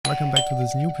Welcome back to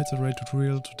this new pixel array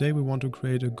tutorial. Today we want to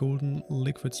create a golden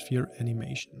liquid sphere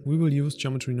animation. We will use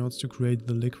geometry nodes to create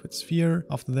the liquid sphere.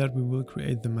 After that we will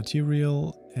create the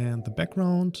material and the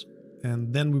background,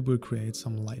 and then we will create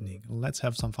some lightning. Let's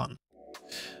have some fun.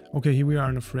 Okay, here we are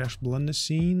in a fresh Blender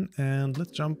scene, and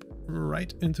let's jump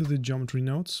right into the geometry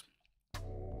nodes.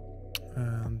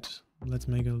 And let's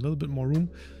make a little bit more room.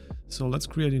 So let's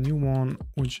create a new one,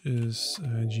 which is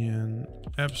GN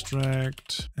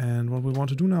abstract. And what we want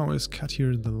to do now is cut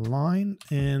here the line,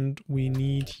 and we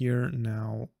need here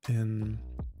now an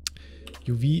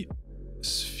UV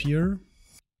sphere,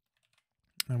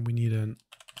 and we need an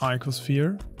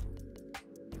icosphere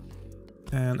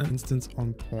and an instance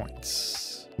on points.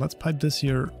 Let's pipe this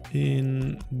here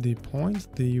in the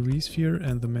point, the UV sphere,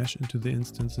 and the mesh into the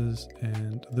instances,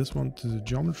 and this one to the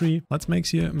geometry. Let's make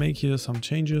here some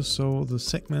changes. So the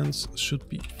segments should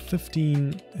be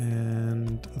 15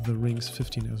 and the rings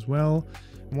 15 as well.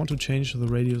 I want to change the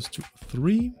radius to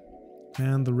 3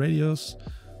 and the radius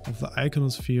of the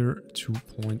iconosphere to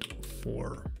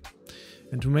 0.4.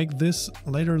 And to make this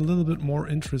later a little bit more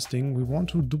interesting, we want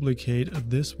to duplicate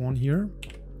this one here.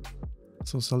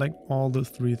 So select all the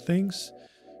three things,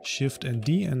 Shift and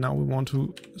D, and now we want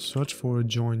to search for a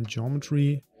join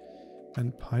geometry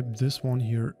and pipe this one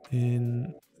here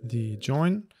in the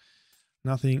join.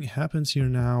 Nothing happens here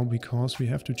now because we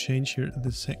have to change here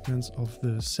the segments of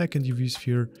the second UV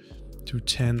sphere to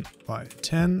 10 by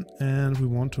 10, and we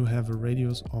want to have a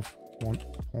radius of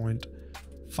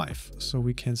 1.5. So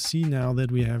we can see now that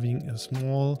we're having a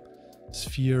small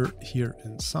sphere here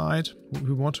inside.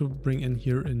 We want to bring in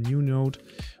here a new node,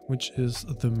 which is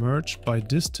the merge by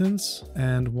distance.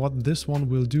 And what this one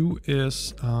will do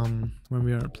is when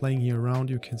we are playing here around,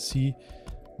 you can see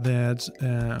that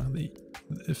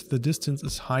if the distance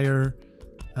is higher,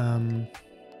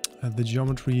 the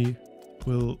geometry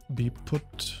will be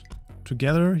put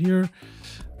together here.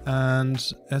 And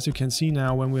as you can see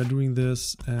now, when we are doing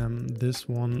this, this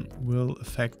one will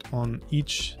affect on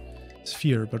each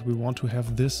sphere, but we want to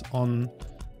have this on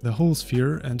the whole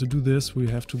sphere, and to do this we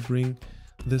have to bring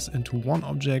this into one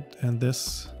object, and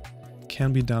this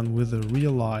can be done with a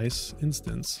realize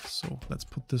instance. So let's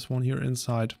put this one here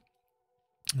inside.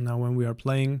 Now when we are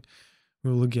playing,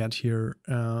 we will get here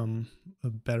a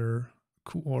better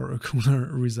or a cooler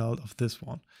result of this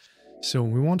one. So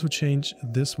we want to change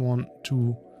this one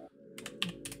to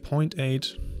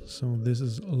 0.8. So this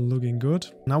is looking good.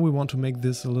 Now we want to make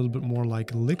this a little bit more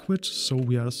like liquid. So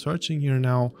we are searching here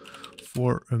now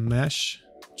for a mesh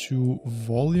to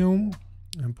volume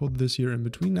and put this here in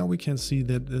between. Now we can see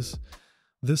that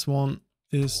this one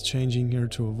is changing here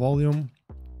to a volume.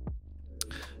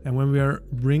 And when we are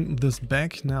bring this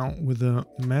back now with a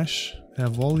mesh, a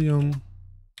volume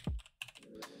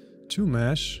to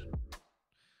mesh,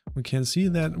 we can see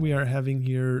that we are having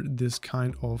here this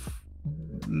kind of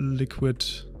liquid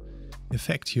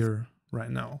effect here right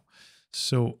now.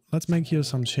 So let's make here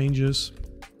some changes.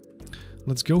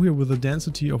 Let's go here with a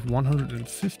density of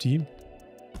 150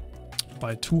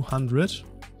 by 200.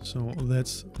 So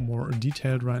that's more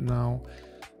detailed right now.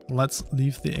 Let's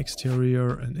leave the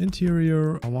exterior and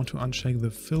interior. I want to uncheck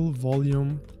the fill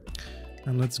volume,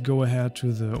 and let's go ahead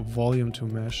to the volume to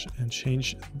mesh and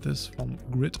change this from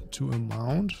grid to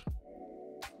amount.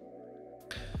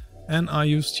 And I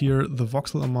used here the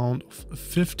voxel amount of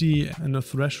 50 and a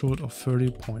threshold of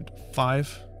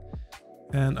 30.5.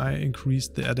 And I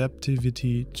increased the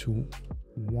adaptivity to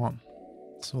 1.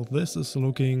 So this is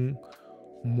looking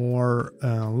more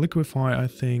liquefied, I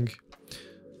think.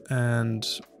 And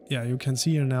yeah, you can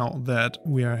see here now that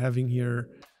we are having here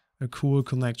a cool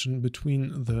connection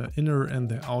between the inner and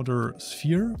the outer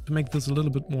sphere. To make this a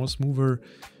little bit more smoother,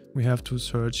 we have to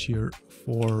search here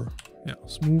for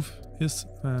smooth is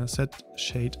set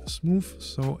shade smooth.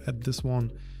 So add this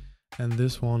one, and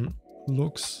this one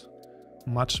looks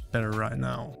much better right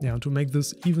now. Yeah, to make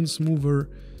this even smoother,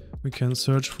 we can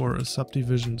search for a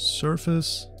subdivision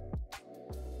surface,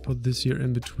 put this here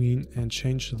in between and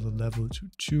change the level to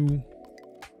 2.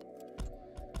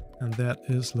 And that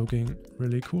is looking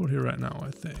really cool here right now, I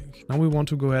think. Now we want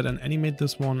to go ahead and animate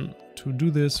this one. To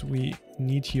do this, we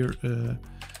need here a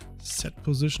set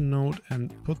position node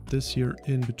and put this here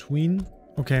in between.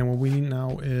 Okay, what we need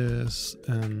now is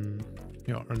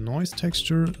a noise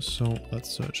texture. So let's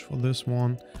search for this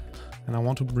one. And I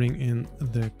want to bring in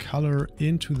the color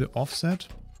into the offset.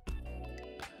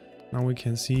 Now we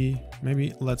can see,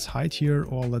 maybe let's hide here,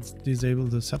 or let's disable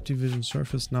the subdivision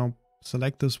surface now.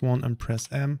 Select this one and press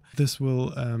M. This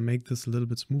will make this a little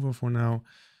bit smoother for now.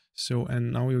 So,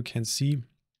 and now you can see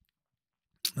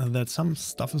that some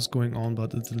stuff is going on,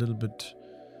 but it's a little bit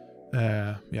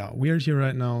weird here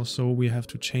right now, so we have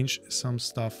to change some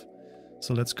stuff.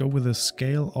 So let's go with a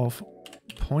scale of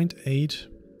 0.8.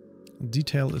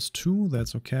 Detail is 2,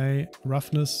 that's okay.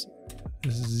 Roughness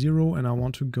is 0, and I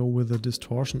want to go with a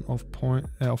distortion of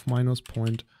minus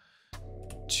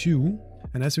 0.2.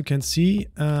 And as you can see,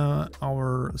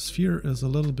 our sphere is a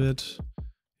little bit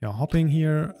hopping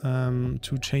here.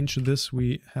 To change this,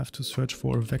 we have to search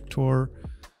for vector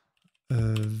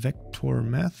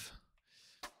math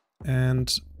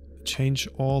and change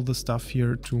all the stuff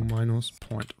here to minus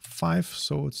 0.5,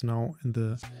 so it's now in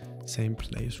the same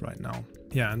place right now.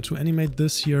 Yeah, and to animate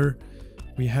this here,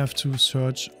 we have to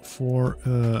search for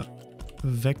a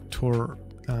vector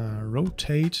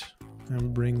rotate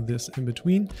and bring this in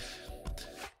between.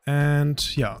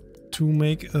 And yeah, to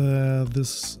make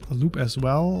this a loop as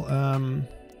well,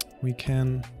 we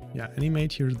can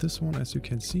animate here this one, as you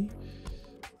can see.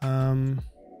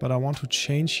 But I want to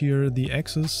change here the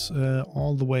axis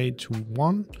all the way to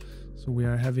 1. So we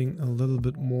are having a little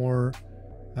bit more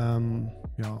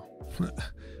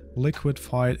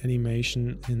liquefied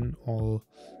animation in all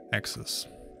axes.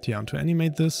 Yeah, and to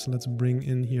animate this, let's bring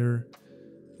in here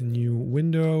a new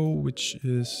window, which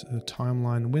is a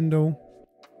timeline window.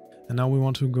 And now we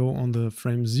want to go on the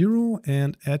frame 0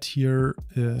 and add here,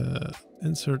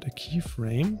 insert a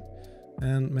keyframe.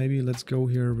 And maybe let's go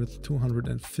here with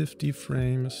 250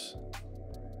 frames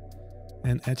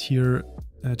and add here,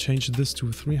 change this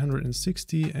to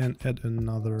 360 and add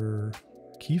another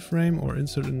keyframe or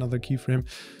insert another keyframe.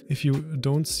 If you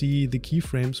don't see the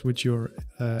keyframes which you're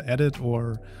added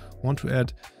or want to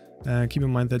add, keep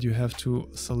in mind that you have to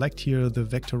select here the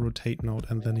vector rotate node,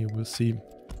 and then you will see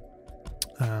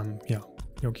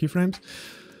your keyframes.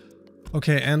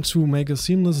 Okay, and to make a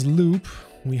seamless loop,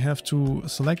 we have to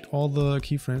select all the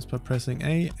keyframes by pressing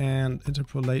A and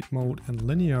interpolate mode and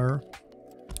linear.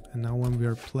 And now when we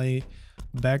are play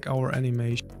back our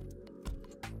animation,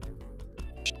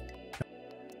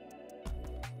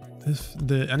 if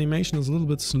the animation is a little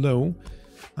bit slow,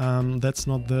 that's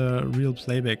not the real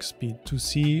playback speed. To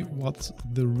see what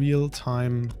the real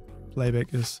time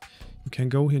playback is, you can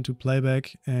go into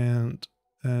playback and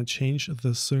change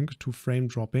the sync to frame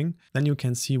dropping. Then you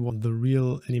can see what the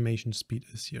real animation speed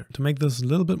is here. To make this a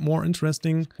little bit more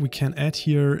interesting, we can add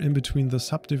here in between the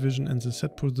subdivision and the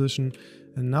set position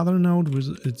another node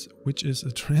which is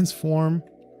a transform.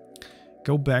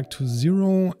 Go back to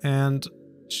 0 and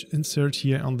insert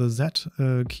here on the Z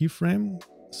keyframe.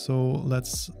 So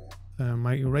let's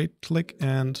right click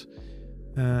and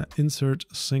insert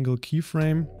single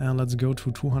keyframe, and let's go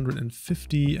to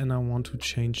 250, and I want to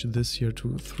change this here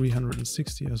to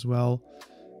 360 as well,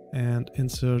 and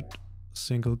insert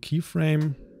single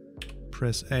keyframe,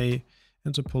 press A,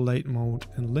 interpolate mode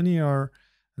and linear,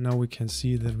 and now we can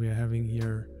see that we are having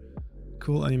here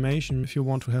cool animation. If you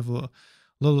want to have a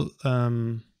little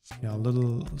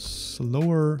little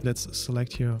slower, let's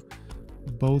select here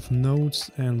both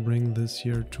nodes and bring this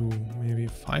here to maybe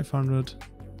 500.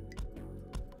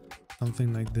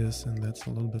 Something like this, and that's a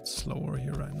little bit slower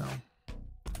here right now.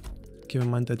 Keep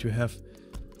in mind that you have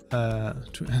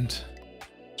to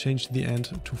change the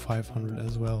end to 500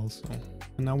 as well. So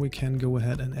and now we can go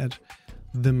ahead and add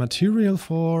the material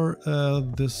for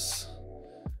this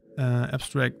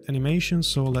abstract animation.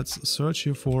 So let's search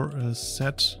here for a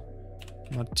set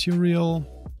material,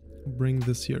 bring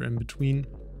this here in between.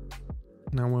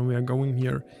 Now when we are going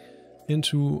here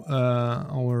into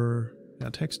our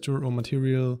texture or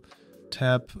material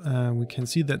tab, we can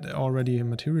see that already a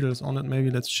material is on it. Maybe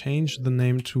let's change the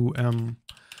name to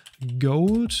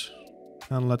gold,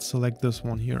 and let's select this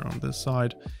one here on this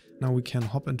side. Now we can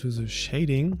hop into the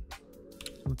shading.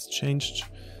 Let's change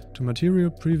to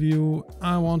material preview.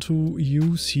 I want to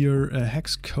use here a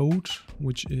hex code,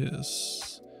 which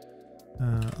is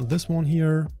this one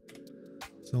here.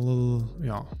 It's a little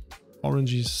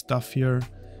orangey stuff here.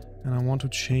 And I want to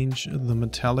change the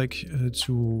metallic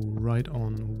to right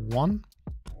on 1.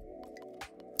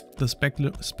 The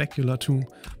specular to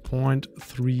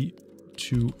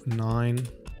 0.329.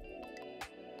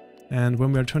 And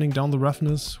when we are turning down the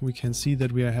roughness, we can see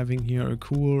that we are having here a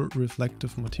cool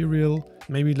reflective material.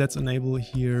 Maybe let's enable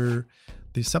here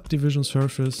the subdivision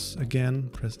surface again,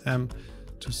 press M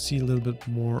to see a little bit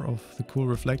more of the cool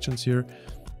reflections here.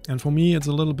 And for me, it's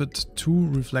a little bit too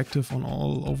reflective on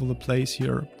all over the place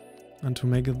here. And to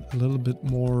make it a little bit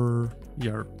more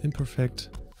imperfect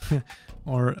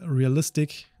or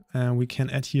realistic, we can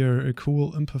add here a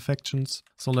cool imperfections.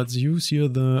 So let's use here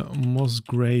the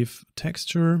Musgrave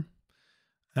texture,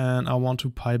 and I want to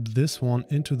pipe this one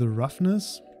into the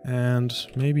roughness and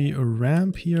maybe a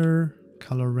ramp here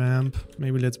color ramp.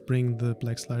 Maybe let's bring the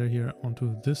black slider here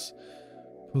onto this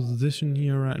position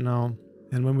here right now.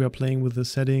 And when we are playing with the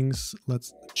settings,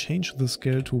 let's change the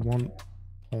scale to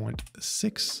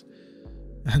 1.6.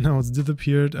 And now it's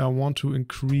disappeared. I want to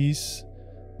increase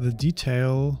the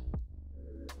detail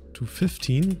to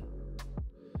 15.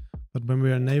 But when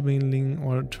we are enabling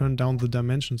or turn down the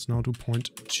dimensions now to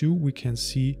 0.2, we can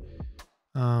see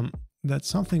that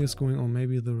something is going on.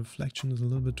 Maybe the reflection is a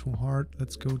little bit too hard.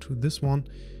 Let's go to this one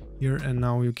here, and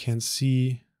now you can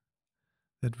see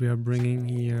that we are bringing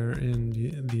here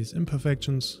in these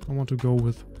imperfections. I want to go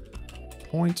with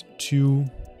 0.2,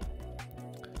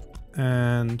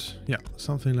 and yeah,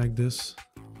 something like this.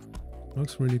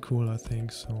 Looks really cool, I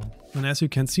think. So, and as you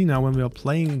can see now, when we are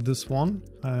playing this one,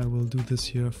 I will do this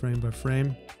here frame by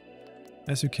frame.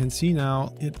 As you can see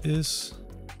now, it is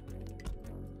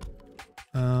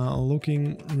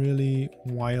looking really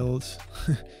wild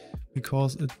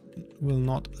because it will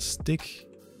not stick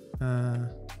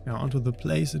onto the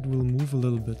place. It will move a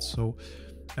little bit. So,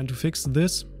 and to fix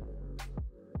this,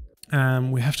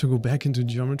 we have to go back into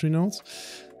geometry nodes.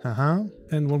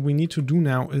 And what we need to do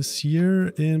now is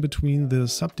here in between the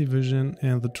subdivision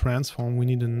and the transform, we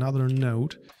need another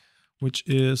node, which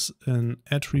is an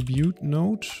attribute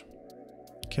node,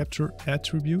 capture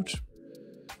attribute.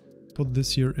 Put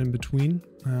this here in between.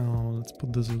 Let's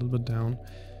put this a little bit down.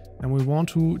 And we want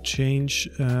to change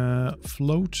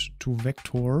float to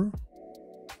vector.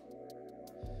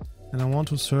 And I want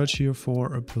to search here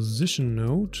for a position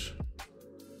node,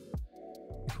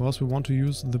 because we want to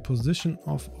use the position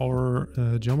of our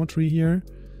geometry here.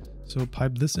 So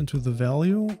pipe this into the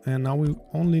value, and now we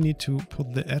only need to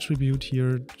put the attribute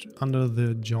here under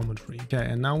the geometry. Okay,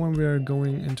 and now when we are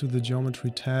going into the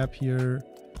geometry tab here,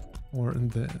 or in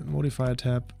the modifier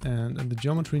tab and in the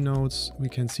geometry nodes, we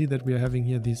can see that we are having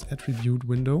here this attribute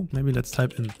window. Maybe let's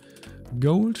type in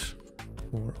gold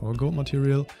for our gold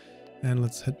material. And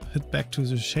let's hit back to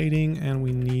the shading, and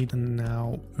we need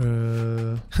now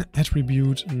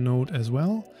attribute node as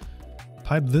well.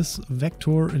 Pipe this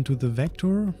vector into the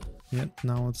vector. Yeah,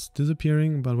 now it's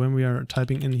disappearing, but when we are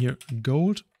typing in here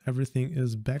gold, everything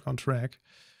is back on track.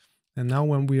 And now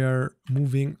when we are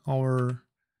moving our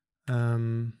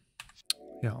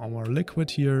our liquid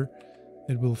here,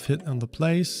 it will fit on the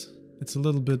place. It's a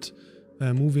little bit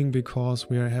moving because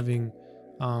we are having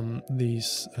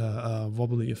these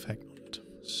wobbly effect.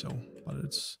 So, but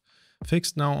it's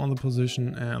fixed now on the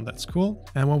position, and that's cool.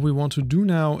 And what we want to do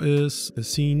now is the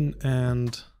scene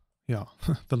and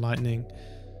the lightning.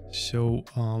 So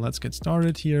let's get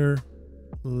started here.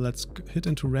 Let's hit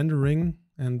into rendering,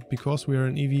 and because we are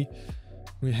in Eevee,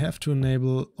 we have to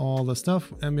enable all the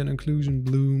stuff: ambient occlusion,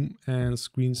 bloom, and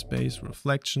screen space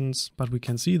reflections. But we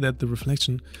can see that the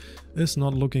reflection is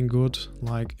not looking good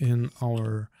like in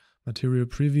our material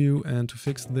preview, and to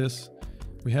fix this,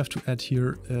 we have to add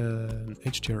here an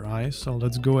HDRI. So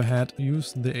let's go ahead,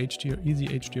 use the Easy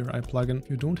HDRI plugin. If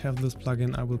you don't have this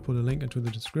plugin, I will put a link into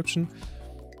the description.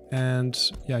 And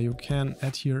yeah, you can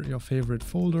add here your favorite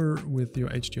folder with your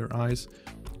HDRIs,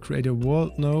 create a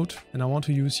world node, and I want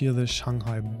to use here the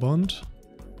Shanghai Bond.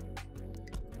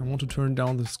 I want to turn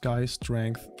down the sky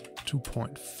strength to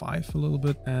 0.5 a little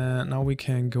bit. And now we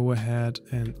can go ahead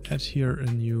and add here a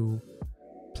new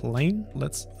plane.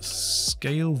 Let's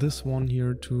scale this one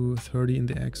here to 30 in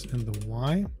the X and the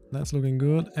Y. That's looking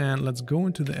good. And let's go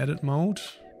into the edit mode,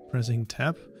 pressing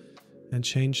tab, and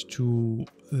change to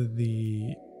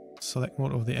the select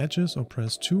mode of the edges, or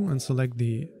press 2 and select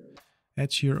the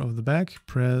edge here of the back.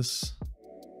 Press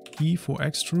E for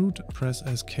extrude, press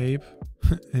escape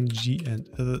and G and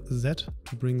Z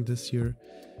to bring this here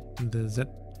in the Z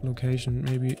location,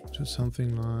 maybe to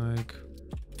something like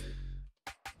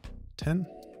 10.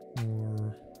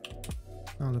 Or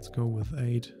let's go with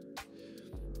 8.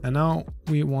 And now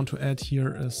we want to add here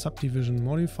a subdivision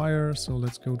modifier. So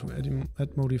let's go to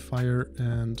add modifier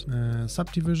and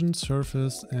subdivision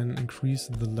surface, and increase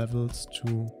the levels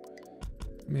to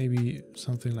maybe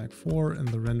something like 4 in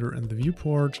the render and the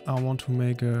viewport. I want to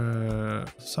make a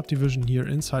subdivision here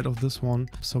inside of this one.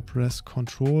 So press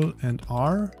Ctrl and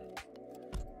R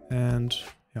and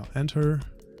enter.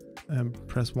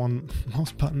 Press one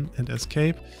mouse button and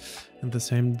escape, and the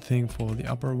same thing for the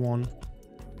upper one.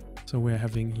 So we're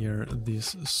having here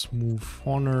this smooth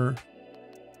corner,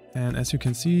 and as you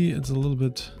can see, it's a little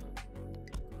bit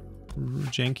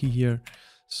janky here.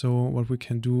 So what we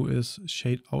can do is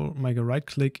shade out, make a right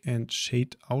click and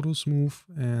shade auto smooth,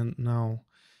 and now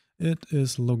It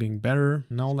is looking better.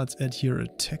 Now let's add here a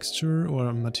texture or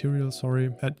a material, sorry.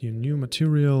 Add your new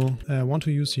material. I want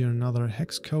to use here another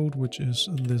hex code, which is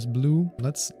this blue.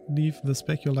 Let's leave the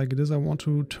specular like it is. I want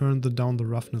to turn down the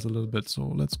roughness a little bit.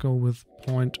 So let's go with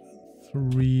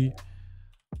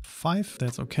 0.35.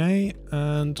 That's okay.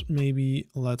 And maybe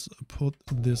let's put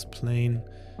this plane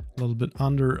a little bit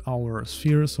under our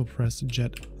sphere. So press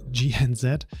G and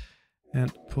Z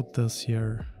and put this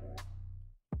here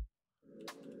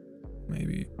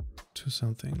maybe to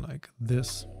something like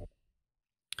this.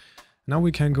 Now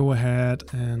we can go ahead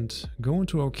and go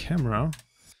into our camera,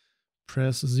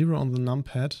 press 0 on the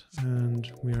numpad, and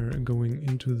we are going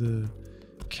into the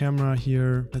camera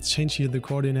here. Let's change here the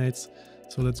coordinates.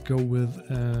 So let's go with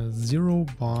 0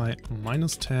 by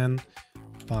 -10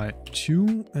 by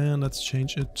 2, and let's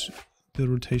change it the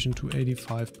rotation to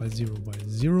 85 by 0 by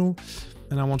 0.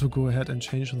 And I want to go ahead and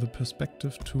change the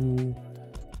perspective to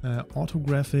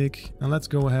orthographic, and let's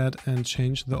go ahead and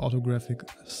change the orthographic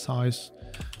size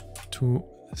to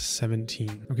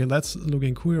 17. Okay, that's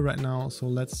looking cool right now. So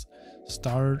let's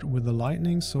start with the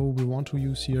lightning. So we want to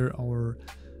use here our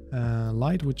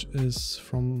light, which is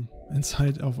from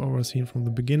inside of our scene from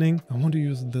the beginning. I want to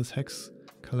use this hex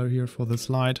color here for this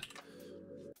light,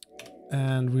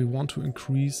 and we want to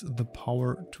increase the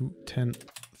power to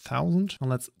 10,000. And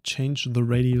let's change the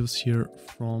radius here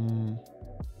from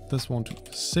this one to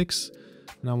 6,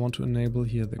 and I want to enable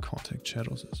here the contact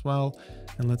shadows as well.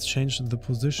 And let's change the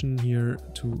position here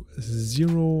to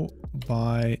 0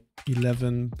 by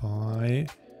 11 by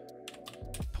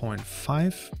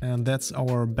 0.5, and that's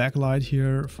our backlight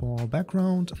here for our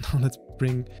background. Now let's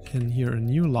bring in here a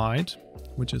new light,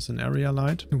 which is an area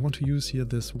light. We want to use here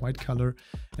this white color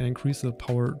and increase the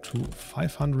power to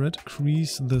 500.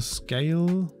 Increase the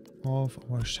scale of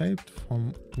our shape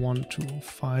from 1 to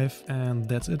 5, and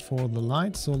that's it for the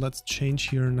light. So let's change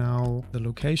here now the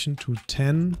location to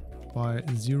 10 by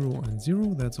 0 and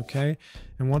 0. That's okay,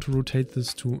 and want to rotate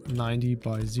this to 90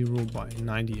 by 0 by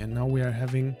 90. And now we are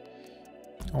having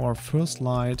our first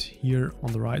light here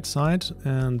on the right side,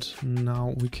 and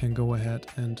now we can go ahead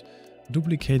and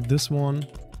duplicate this one,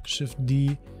 Shift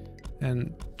D,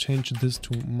 and change this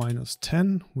to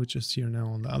 -10, which is here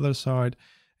now on the other side,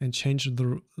 and change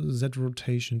the Z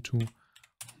rotation to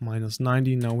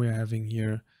 -90. Now we are having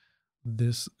here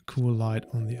this cool light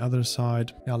on the other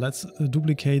side. Yeah, let's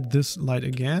duplicate this light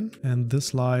again, and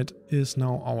this light is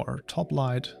now our top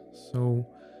light. So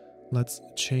let's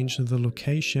change the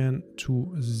location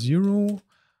to 0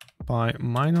 by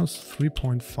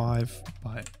 -3.5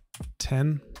 by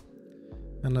 10,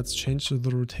 and let's change the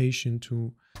rotation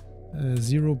to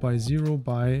 0 by 0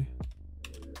 by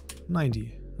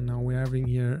 90. Now we're having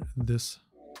here this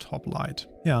top light.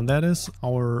 Yeah, and that is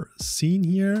our scene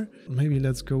here. Maybe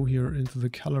let's go here into the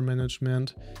color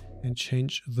management and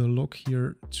change the look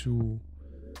here to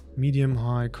medium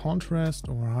high contrast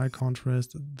or high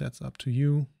contrast. That's up to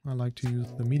you. I like to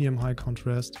use the medium high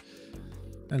contrast.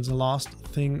 And the last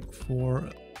thing for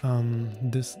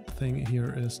this thing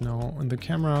here is now in the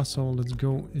camera. So let's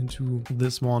go into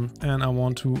this one, and I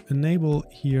want to enable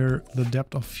here the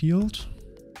depth of field.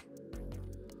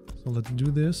 So let's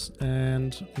do this,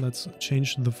 and let's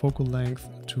change the focal length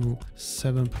to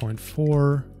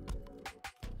 7.4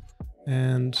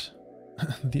 and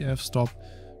the f-stop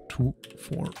to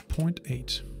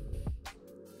 4.8.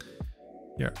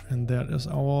 Yeah, and that is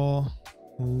our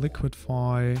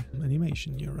liquidify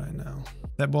animation here right now.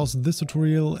 That was this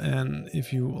tutorial, and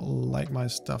if you like my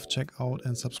stuff, check out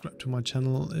and subscribe to my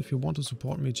channel. If you want to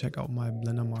support me, check out my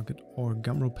Blender Market or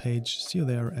Gumroad page. See you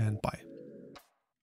there, and bye.